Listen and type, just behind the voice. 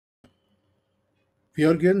We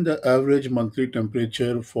are given the average monthly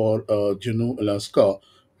temperature for Juneau, Alaska,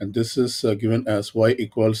 and this is given as y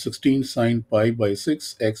equals 16 sine pi by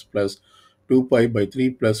 6 x plus 2 pi by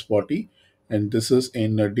 3 plus 40, and this is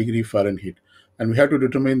in degree Fahrenheit. And we have to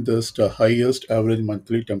determine this the highest average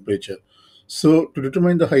monthly temperature. So to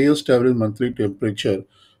determine the highest average monthly temperature,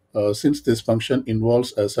 since this function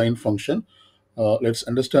involves a sine function, let's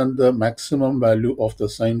understand the maximum value of the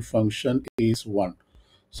sine function is 1.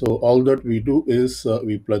 So all that we do is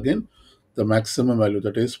we plug in the maximum value,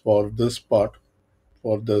 that is for this part,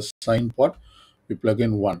 for the sine part, we plug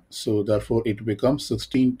in 1. So therefore it becomes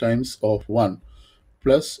 16 times of 1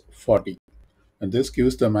 plus 40. And this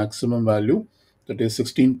gives the maximum value, that is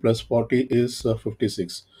 16 plus 40 is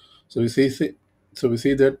 56. So we say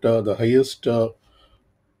that the highest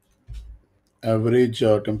average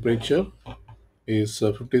temperature is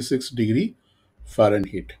 56 degree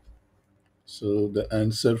Fahrenheit. So the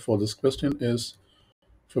answer for this question is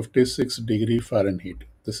 56 degree Fahrenheit.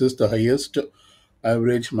 This is the highest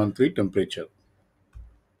average monthly temperature.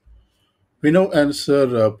 We now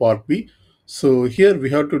answer part B. So here we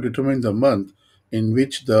have to determine the month in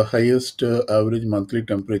which the highest average monthly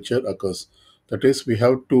temperature occurs. That is, we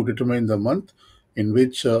have to determine the month in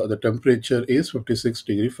which the temperature is 56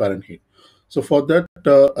 degree Fahrenheit. So for that,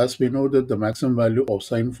 as we know that the maximum value of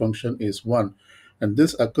sine function is 1, and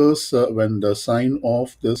this occurs when the sine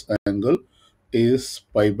of this angle is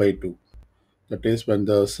pi by 2. That is, when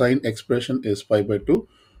the sine expression is pi by 2,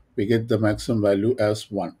 we get the maximum value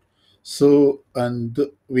as 1. So, and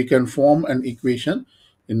we can form an equation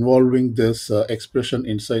involving this expression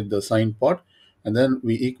inside the sine part, and then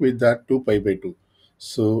we equate that to pi by 2.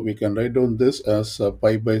 So we can write down this as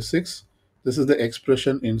pi by 6. This is the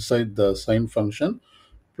expression inside the sine function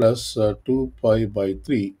plus 2 pi by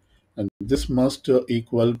 3, and this must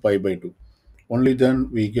equal pi by 2. Only then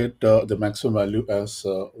we get the maximum value as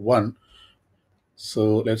 1.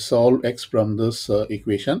 So let's solve x from this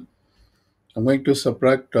equation. I'm going to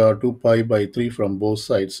subtract 2 pi by 3 from both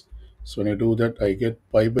sides. So when I do that, I get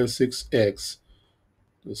pi by 6x.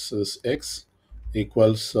 This is x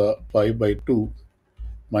equals pi by 2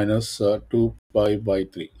 minus 2 pi by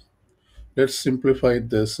 3. Let's simplify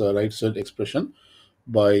this right side expression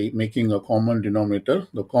by making a common denominator.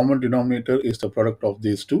 The common denominator is the product of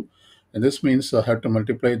these two. And this means I have to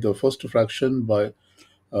multiply the first fraction by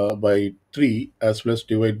 3 as well as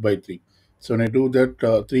divide by 3. So when I do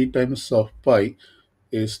that, 3 times of pi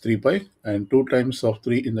is 3 pi, and 2 times of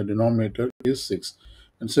 3 in the denominator is 6.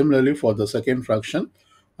 And similarly for the second fraction,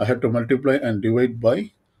 I have to multiply and divide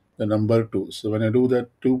by the number 2. So when I do that,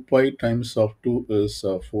 2 pi times of 2 is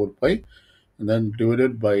 4 pi, and then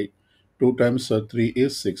divided by 2 times 3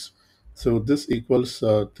 is 6. So this equals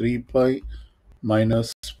 3 pi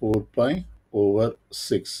minus 4 pi over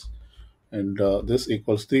 6, and this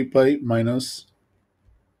equals 3 pi minus,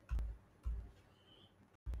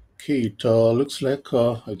 okay, it looks like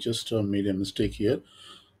I just made a mistake here.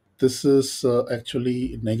 This is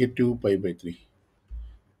actually negative pi by 3.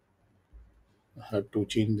 I had to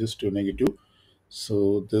change this to negative.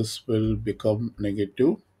 So this will become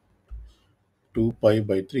negative 2 pi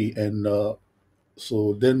by 3, and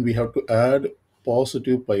so then we have to add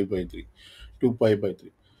positive pi by 3, 2 pi by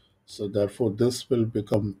 3. So therefore this will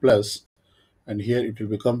become plus, and here it will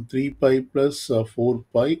become 3 pi plus 4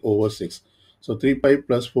 pi over 6. So 3 pi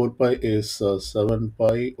plus 4 pi is 7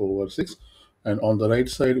 pi over 6, and on the right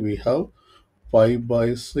side we have pi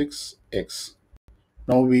by 6x.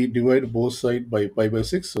 Now we divide both sides by pi by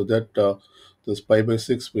 6, so that this pi by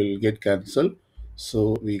 6 will get cancelled.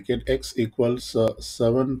 So we get x equals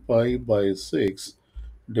 7 pi by 6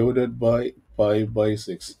 divided by pi by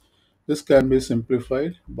 6. This can be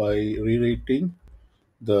simplified by rewriting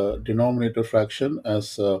the denominator fraction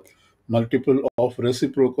as a multiple of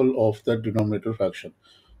reciprocal of that denominator fraction.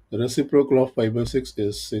 The reciprocal of pi by 6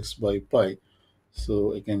 is 6 by pi.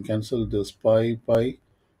 So I can cancel this pi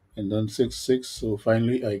and then 6 6. So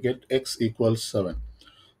finally I get x equals 7.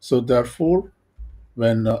 So therefore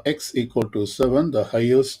when x equal to 7, the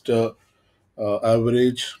highest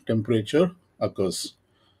average temperature occurs.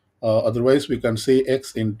 Otherwise, we can say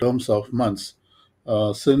x in terms of months.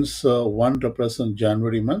 Since 1 represents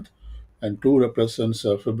January month and 2 represents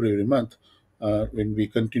February month, when we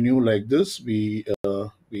continue like this, we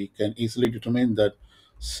can easily determine that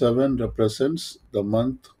 7 represents the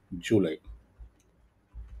month July.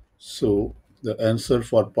 So the answer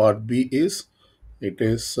for part B is it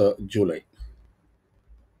is July.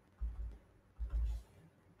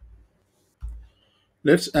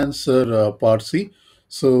 Let's answer part C.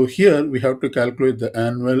 So here we have to calculate the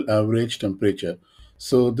annual average temperature.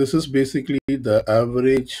 So this is basically the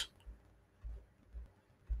average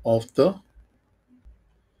of the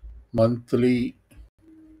monthly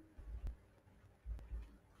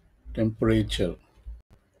temperature.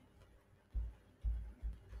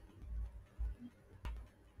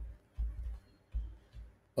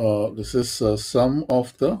 This is sum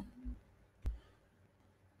of the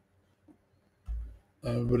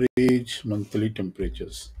average monthly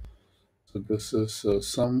temperatures. So this is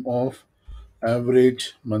sum of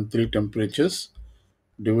average monthly temperatures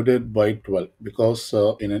divided by 12, because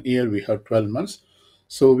in a year we have 12 months.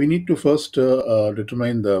 So we need to first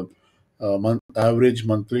determine the average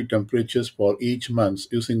monthly temperatures for each month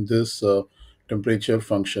using this temperature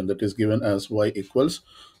function that is given as y equals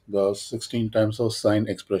the 16 times of sine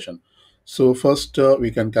expression. So first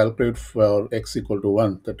we can calculate for x equal to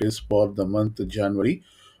 1, that is for the month January.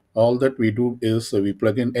 All that we do is we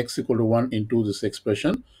plug in x equal to 1 into this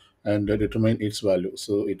expression and determine its value.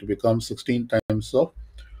 So it becomes 16 times of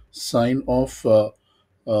sine of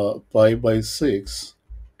pi by 6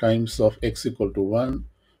 times of x equal to 1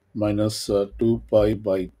 minus 2 pi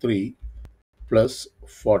by 3 plus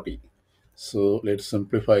 40. So let's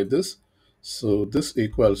simplify this. So this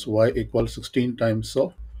equals y equals 16 times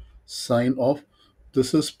of sine of,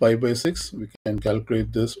 this is pi by 6. We can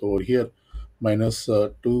calculate this over here, minus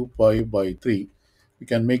 2 pi by 3. We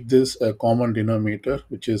can make this a common denominator,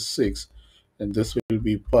 which is 6. And this will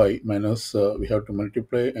be pi minus, we have to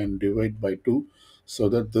multiply and divide by 2, so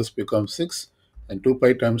that this becomes 6. And 2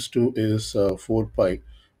 pi times 2 is 4 pi.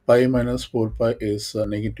 Pi minus 4 pi is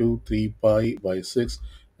negative 3 pi by 6,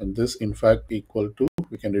 and this in fact equal to,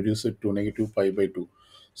 we can reduce it to negative pi by 2.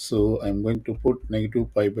 So I'm going to put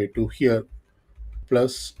negative pi by 2 here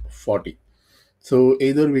plus 40. So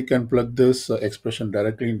either we can plug this expression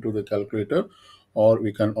directly into the calculator, or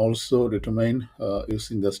we can also determine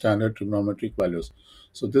using the standard trigonometric values.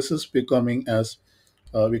 So this is becoming as,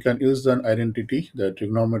 we can use an identity, the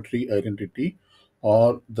trigonometry identity,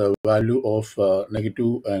 or the value of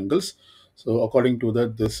negative angles. So according to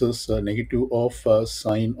that, this is negative of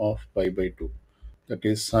sine of pi by 2. That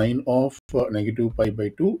is sine of negative pi by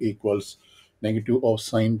 2 equals negative of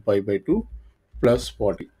sine pi by 2 plus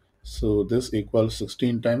 40. So this equals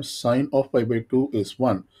 16 times sine of pi by 2 is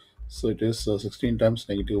 1. So it is 16 times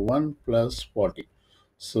negative 1 plus 40.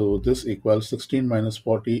 So this equals 16 minus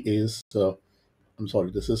 40 is, I'm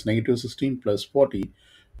sorry, this is negative 16 plus 40,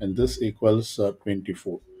 and this equals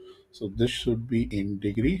 24. So this should be in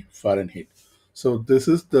degree Fahrenheit. So this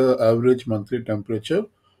is the average monthly temperature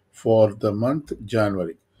for the month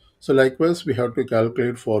January. So likewise, we have to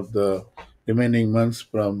calculate for the remaining months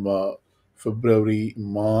from February,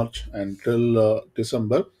 March until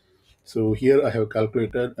December. So here I have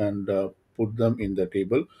calculated and put them in the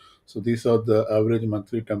table. So these are the average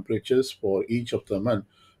monthly temperatures for each of the month.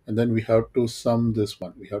 And then we have to sum this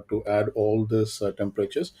one. We have to add all these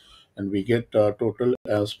temperatures, and we get total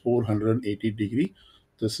as 480 degree.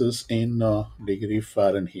 This is in degree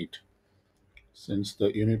Fahrenheit, since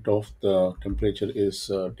the unit of the temperature is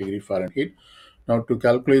degree Fahrenheit. Now to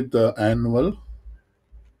calculate the annual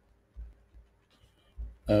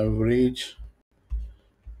average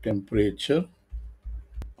temperature,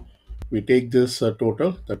 we take this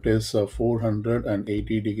total, that is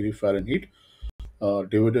 480 degree Fahrenheit,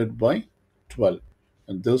 divided by 12,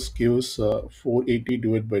 and this gives 480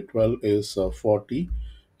 divided by 12 is 40,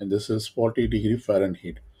 and this is 40 degree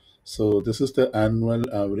Fahrenheit. So this is the annual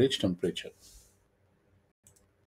average temperature.